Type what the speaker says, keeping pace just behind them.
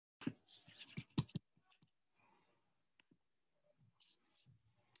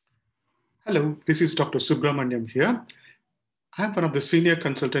Hello, this is Dr. Subramanyam here. I'm one of the senior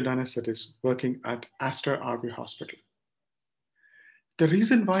consultant anesthetists working at Aster RV Hospital. The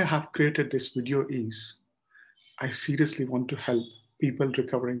reason why I have created this video is I seriously want to help people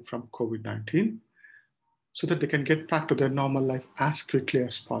recovering from COVID-19 so that they can get back to their normal life as quickly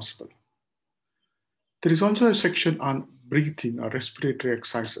as possible. There is also a section on breathing or respiratory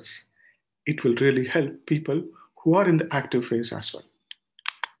exercises. It will really help people who are in the active phase as well.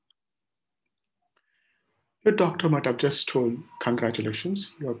 Your doctor might have just told, congratulations,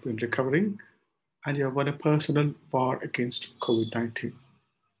 you have been recovering and you have won a personal war against COVID-19.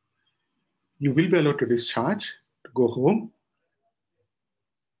 You will be allowed to discharge, to go home.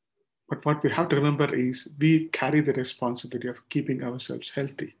 But what we have to remember is we carry the responsibility of keeping ourselves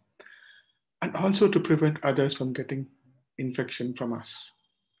healthy and also to prevent others from getting infection from us.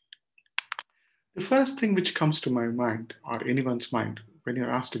 The first thing which comes to my mind or anyone's mind when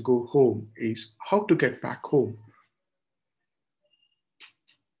you're asked to go home is how to get back home.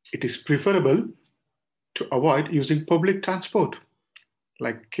 It is preferable to avoid using public transport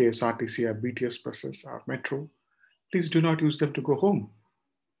like KSRTC or BTS buses or metro. Please do not use them to go home.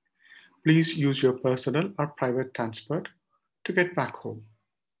 Please use your personal or private transport to get back home.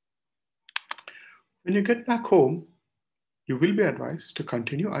 When you get back home, you will be advised to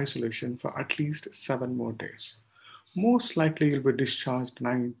continue isolation for at least 7 more days. Most likely you'll be discharged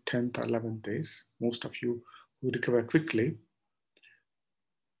 9th, 10th, or 11th days. Most of you who recover quickly.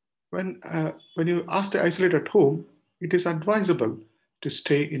 When you ask to isolate at home, it is advisable to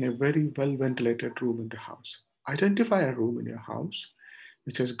stay in a very well-ventilated room in the house. Identify a room in your house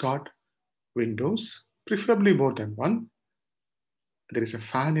which has got windows, preferably more than one. There is a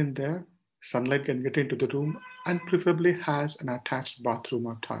fan in there, sunlight can get into the room, and preferably has an attached bathroom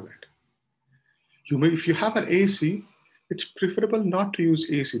or toilet. If you have an AC, it's preferable not to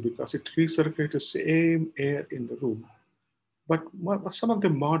use AC because it recirculates the same air in the room. But some of the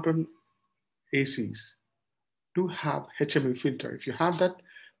modern ACs do have HME filter. If you have that,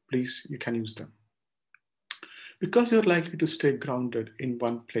 please, you can use them. Because you're likely to stay grounded in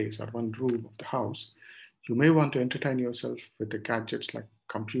one place or one room of the house, you may want to entertain yourself with the gadgets like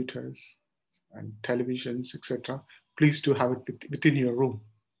computers and televisions, etc. Please do have it within your room.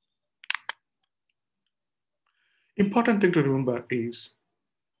 Important thing to remember is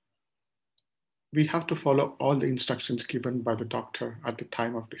we have to follow all the instructions given by the doctor at the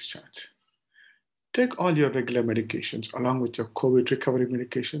time of discharge. Take all your regular medications along with your COVID recovery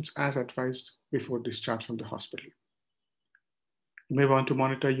medications as advised before discharge from the hospital. You may want to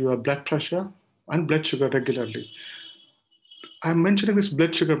monitor your blood pressure and blood sugar regularly. I'm mentioning this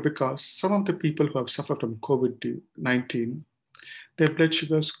blood sugar because some of the people who have suffered from COVID-19, their blood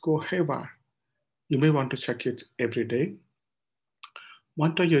sugars go haywire. You may want to check it every day.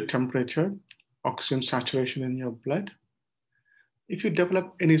 Monitor your temperature, oxygen saturation in your blood. If you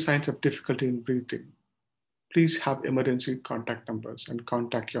develop any signs of difficulty in breathing, please have emergency contact numbers and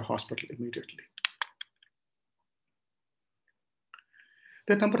contact your hospital immediately.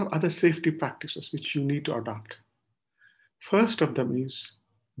 There are a number of other safety practices which you need to adopt. First of them is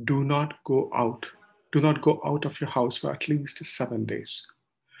do not go out. Do not go out of your house for at least 7 days.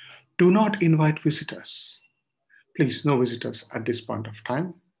 Do not invite visitors. Please, no visitors at this point of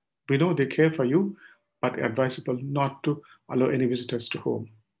time. We know they care for you, but advisable not to allow any visitors to home.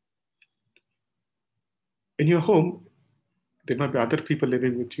 In your home, there might be other people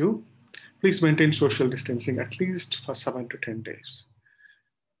living with you. Please maintain social distancing at least for 7 to 10 days.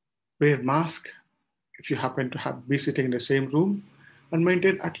 Wear mask if you happen to be sitting in the same room, and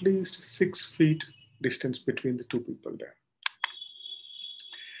maintain at least 6 feet distance between the two people there.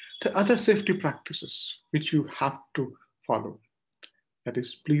 The other safety practices which you have to follow, that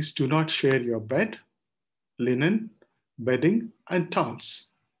is, please do not share your bed, linen, bedding, and towels.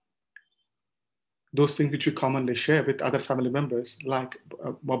 Those things which you commonly share with other family members, like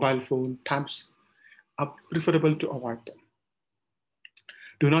a mobile phone, tabs, are preferable to avoid them.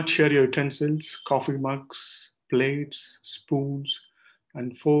 Do not share your utensils, coffee mugs, plates, spoons,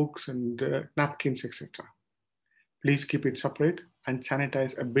 and forks and napkins, etc. Please keep it separate and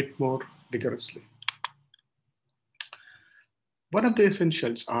sanitize a bit more rigorously. One of the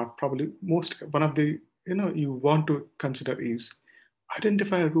essentials are probably you want to consider is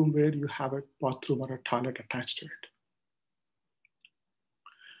identify a room where you have a bathroom or a toilet attached to it.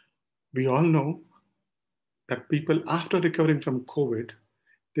 We all know that people after recovering from COVID,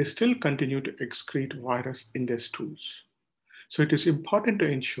 they still continue to excrete virus in their stools. So it is important to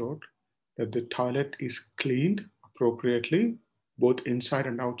ensure that the toilet is cleaned appropriately, both inside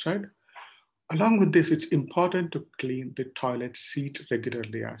and outside. Along with this, it's important to clean the toilet seat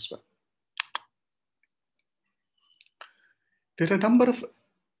regularly as well. There are a number of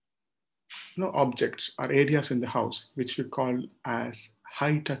objects or areas in the house which we call as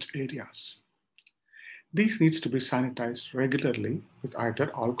high touch areas. These needs to be sanitized regularly with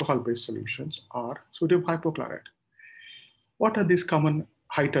either alcohol-based solutions or sodium hypochlorite. What are these common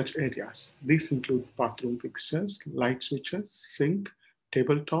high-touch areas? These include bathroom fixtures, light switches, sink,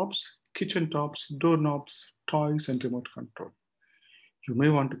 tabletops, kitchen tops, doorknobs, toys, and remote control. You may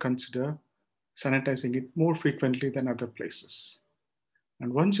want to consider sanitizing it more frequently than other places.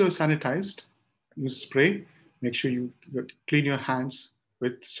 And once you're sanitized, use spray, make sure you clean your hands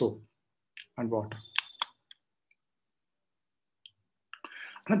with soap and water.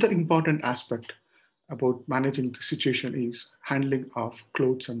 Another important aspect about managing the situation is handling of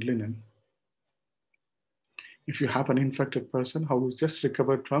clothes and linen. If you have an infected person who is just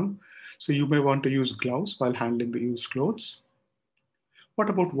recovered from, so you may want to use gloves while handling the used clothes. What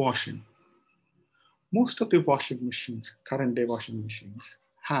about washing? Most of the washing machines, current day washing machines,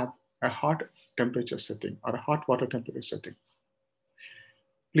 have a hot temperature setting or a hot water temperature setting.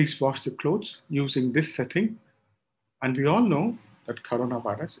 Please wash the clothes using this setting. And we all know that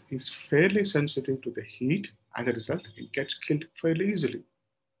coronavirus is fairly sensitive to the heat. As a result, it gets killed fairly easily.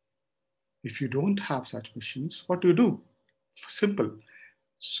 If you don't have such machines, what do you do? Simple.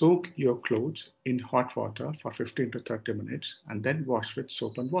 Soak your clothes in hot water for 15 to 30 minutes and then wash with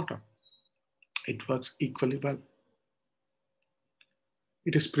soap and water. It works equally well.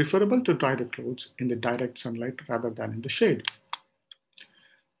 It is preferable to dry the clothes in the direct sunlight rather than in the shade.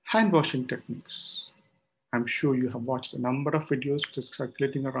 Hand washing techniques. I'm sure you have watched a number of videos which is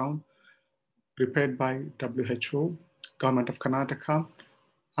circulating around, prepared by WHO, Government of Karnataka,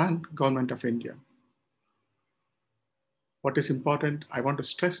 and Government of India. What is important, I want to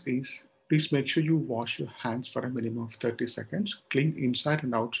stress is, please make sure you wash your hands for a minimum of 30 seconds, clean inside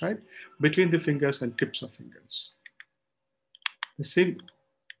and outside, between the fingers and tips of fingers. The same.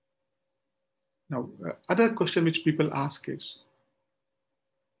 Now, other question which people ask is,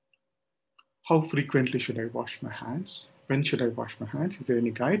 how frequently should I wash my hands? When should I wash my hands? Is there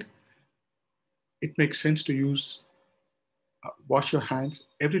any guide? It makes sense to wash your hands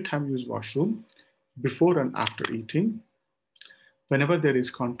every time you use washroom, before and after eating, whenever there is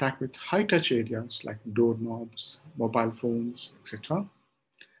contact with high touch areas like doorknobs, mobile phones, etc.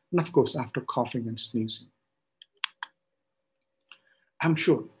 And of course, after coughing and sneezing. I'm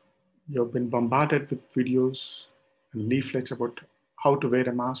sure you've been bombarded with videos and leaflets about how to wear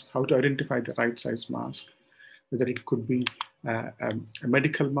a mask, how to identify the right size mask, whether it could be a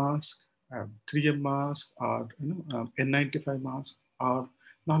medical mask, a 3M mask, or N95 mask, or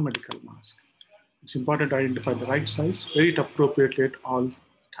non-medical mask. It's important to identify the right size, wear it appropriately at all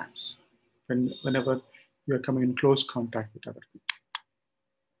times, whenever you're coming in close contact with other people.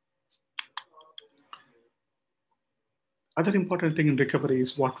 Other important thing in recovery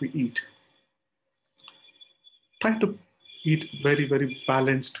is what we eat. Try to eat very, very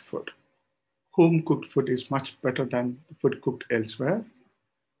balanced food. Home cooked food is much better than food cooked elsewhere.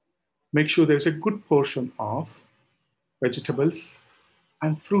 Make sure there's a good portion of vegetables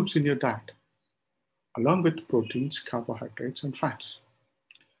and fruits in your diet, along with proteins, carbohydrates, and fats.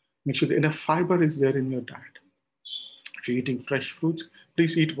 Make sure that enough fiber is there in your diet. If you're eating fresh fruits,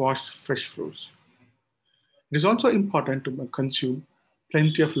 please eat washed fresh fruits. It is also important to consume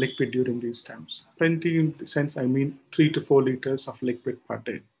plenty of liquid during these times. Plenty in the sense I mean 3 to 4 liters of liquid per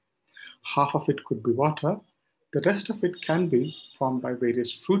day. Half of it could be water. The rest of it can be formed by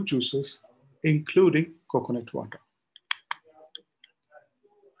various fruit juices, including coconut water.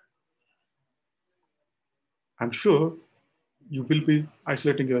 I'm sure you will be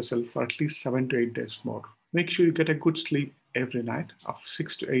isolating yourself for at least 7 to 8 days more. Make sure you get a good sleep every night of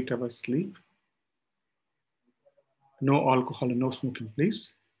 6 to 8 hours sleep. No alcohol and no smoking,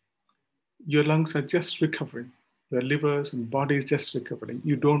 please. Your lungs are just recovering. Your livers and body is just recovering.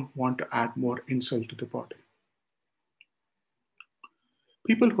 You don't want to add more insult to the body.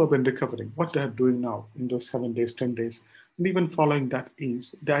 People who have been recovering, what they are doing now in those 7 days, 10 days, and even following that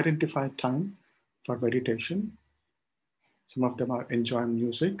is they identify time for meditation. Some of them are enjoying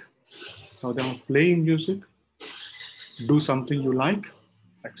music. Some of them are playing music. Do something you like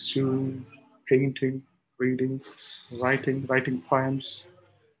sewing, painting, reading, writing poems,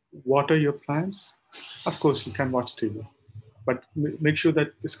 water your plants. Of course, you can watch TV, but make sure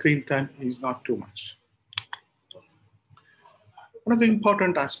that the screen time is not too much. One of the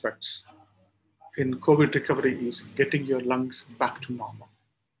important aspects in COVID recovery is getting your lungs back to normal.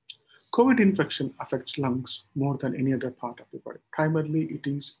 COVID infection affects lungs more than any other part of the body. Primarily, it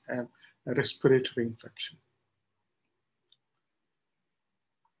is a respiratory infection.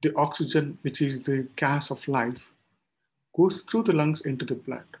 The oxygen, which is the gas of life, goes through the lungs into the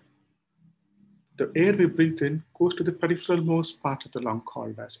blood. The air we breathe in goes to the peripheral most part of the lung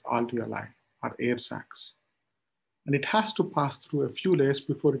called as alveoli or air sacs. And it has to pass through a few layers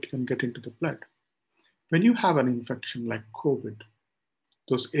before it can get into the blood. When you have an infection like COVID,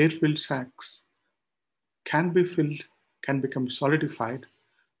 those air-filled sacs can be filled, can become solidified,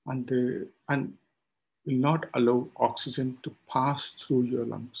 and will not allow oxygen to pass through your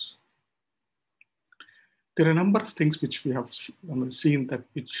lungs. There are a number of things which we have seen that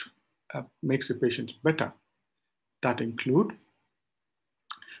which makes the patients better. That include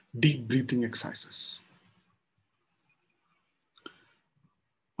deep breathing exercises.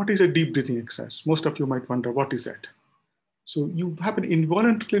 What is a deep breathing exercise? Most of you might wonder, what is that? So you have been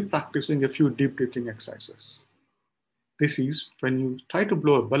involuntarily practicing a few deep breathing exercises. This is when you try to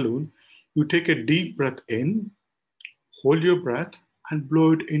blow a balloon, you take a deep breath in, hold your breath, and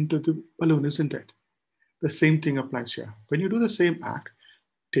blow it into the balloon, isn't it? The same thing applies here. When you do the same act,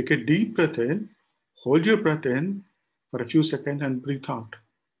 take a deep breath in, hold your breath in for a few seconds, and breathe out.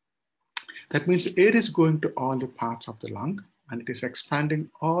 That means air is going to all the parts of the lung, and it is expanding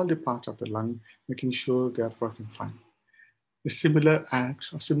all the parts of the lung, making sure they are working fine. The similar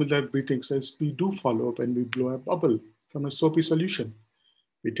acts or similar breathing exercise we do follow when we blow a bubble from a soapy solution.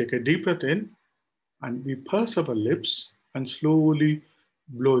 We take a deep breath in and we purse our lips and slowly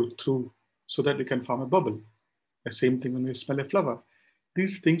blow it through so that we can form a bubble. The same thing when we smell a flower.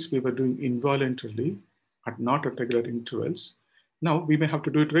 These things we were doing involuntarily and not at regular intervals. Now we may have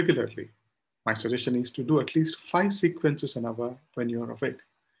to do it regularly. My suggestion is to do at least 5 sequences an hour when you're awake.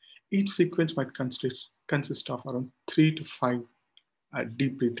 Each sequence might consist of around 3 to 5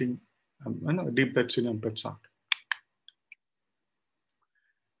 deep breathing, deep breaths in and breaths out.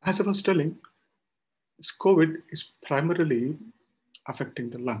 As I was telling, this COVID is primarily affecting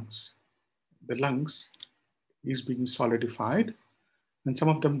the lungs. The lungs is being solidified, and some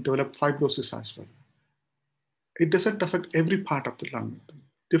of them develop fibrosis as well. It doesn't affect every part of the lung.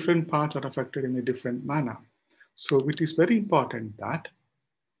 Different parts are affected in a different manner. So it is very important that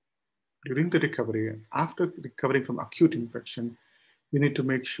during the recovery and after recovering from acute infection, we need to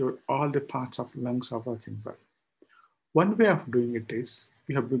make sure all the parts of lungs are working well. One way of doing it is,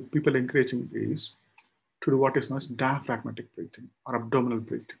 we have people encouraging is to do what is known as diaphragmatic breathing or abdominal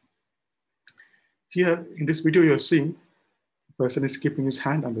breathing. Here in this video you're seeing, the person is keeping his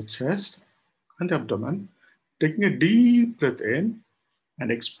hand on the chest and the abdomen, taking a deep breath in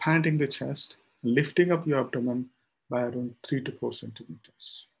and expanding the chest, lifting up your abdomen by around 3 to 4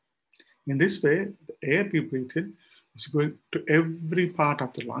 centimeters. In this way, the air we breathe in is going to every part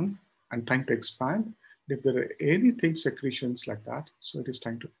of the lung and trying to expand. If there are anything secretions like that, so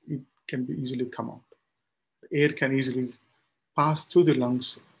it can be easily come out. The air can easily pass through the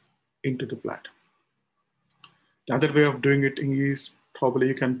lungs into the blood. The other way of doing it is probably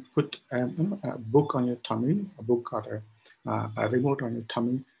you can put a book on your tummy, a book or a remote on your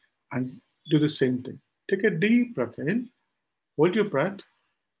tummy, and do the same thing. Take a deep breath in, hold your breath,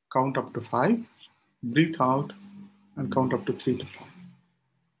 count up to 5, breathe out, and count up to 3 to 5.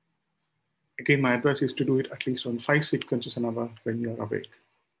 Again, my advice is to do it at least on 5 sequences an hour when you are awake.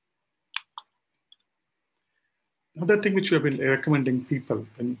 Another thing which we have been recommending people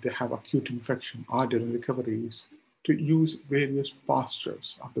when they have acute infection or during recovery is to use various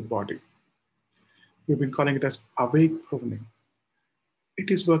postures of the body. We've been calling it as awake proning.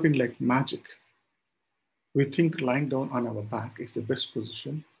 It is working like magic. We think lying down on our back is the best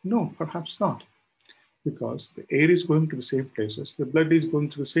position. No, perhaps not. Because the air is going to the same places, the blood is going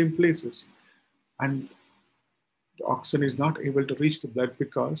to the same places, and the oxygen is not able to reach the blood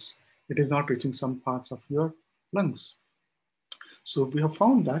because it is not reaching some parts of your lungs. So we have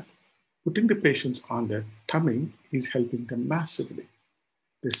found that putting the patients on their tummy is helping them massively.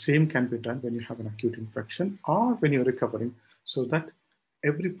 The same can be done when you have an acute infection or when you're recovering, so that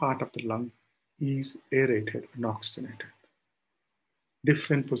every part of the lung is aerated and oxygenated.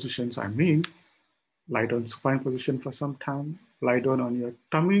 Different positions, I mean, lie down supine position for some time, lie down on your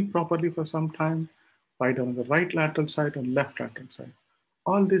tummy properly for some time, lie down on the right lateral side and left lateral side.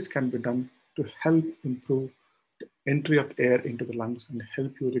 All this can be done to help improve the entry of air into the lungs and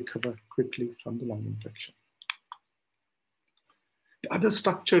help you recover quickly from the lung infection. The other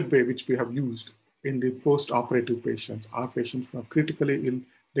structured way which we have used in the post-operative patients, our patients who are critically ill,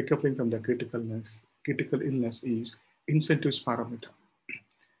 recovering from their critical illness is incentive spirometer.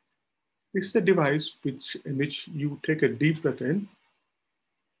 This is a device in which you take a deep breath in.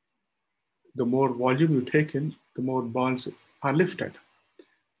 The more volume you take in, the more balls are lifted.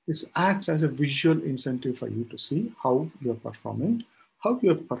 This acts as a visual incentive for you to see how you're performing, how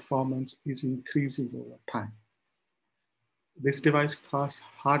your performance is increasing over time. This device costs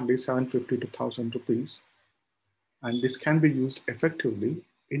hardly 750 to 1000 rupees, and this can be used effectively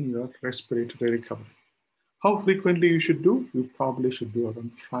in your respiratory recovery. How frequently you should do? You probably should do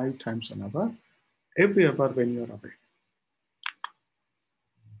around 5 times an hour, every hour when you're away.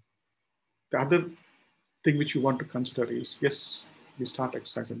 The other thing which you want to consider is, yes, we start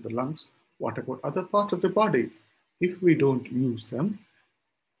exercising the lungs. What about other parts of the body? If we don't use them,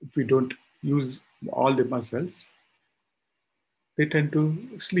 if we don't use all the muscles, they tend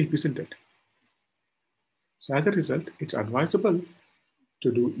to sleep, isn't it? So as a result, it's advisable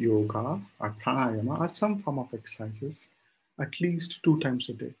to do yoga or pranayama or some form of exercises at least 2 times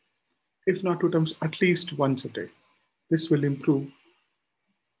a day. If not 2 times, at least once a day. This will improve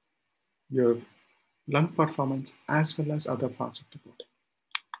your lung performance as well as other parts of the body.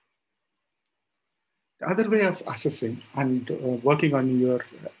 The other way of assessing and working on your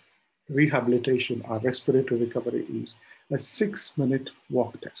rehabilitation or respiratory recovery is a 6-minute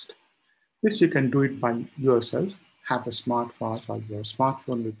walk test. This you can do it by yourself, have a smartwatch or your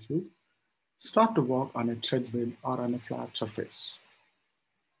smartphone with you. Start to walk on a treadmill or on a flat surface.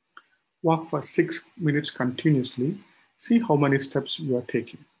 Walk for 6 minutes continuously. See how many steps you are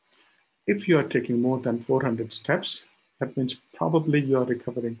taking. If you are taking more than 400 steps, that means probably you are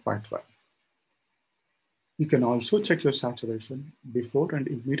recovering quite well. You can also check your saturation before and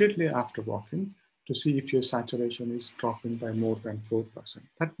immediately after walking to see if your saturation is dropping by more than 4%.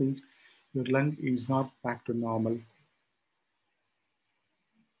 That means your lung is not back to normal.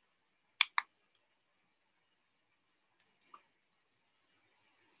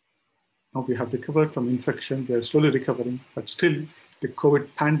 Now we have recovered from infection, we are slowly recovering, but still the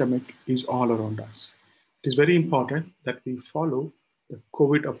COVID pandemic is all around us. It is very important that we follow the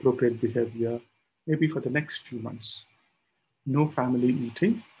COVID appropriate behavior maybe for the next few months. No family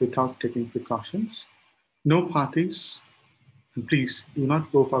eating without taking precautions, no parties, and please do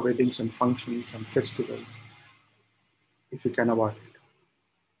not go for weddings and functions and festivals if you can avoid it.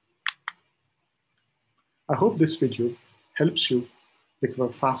 I hope this video helps you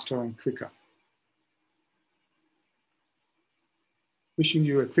recover faster and quicker. Wishing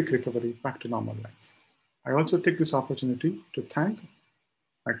you a quick recovery back to normal life. I also take this opportunity to thank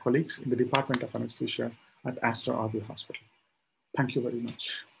my colleagues in the Department of Anesthesia at Astor RV Hospital. Thank you very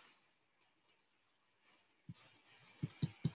much.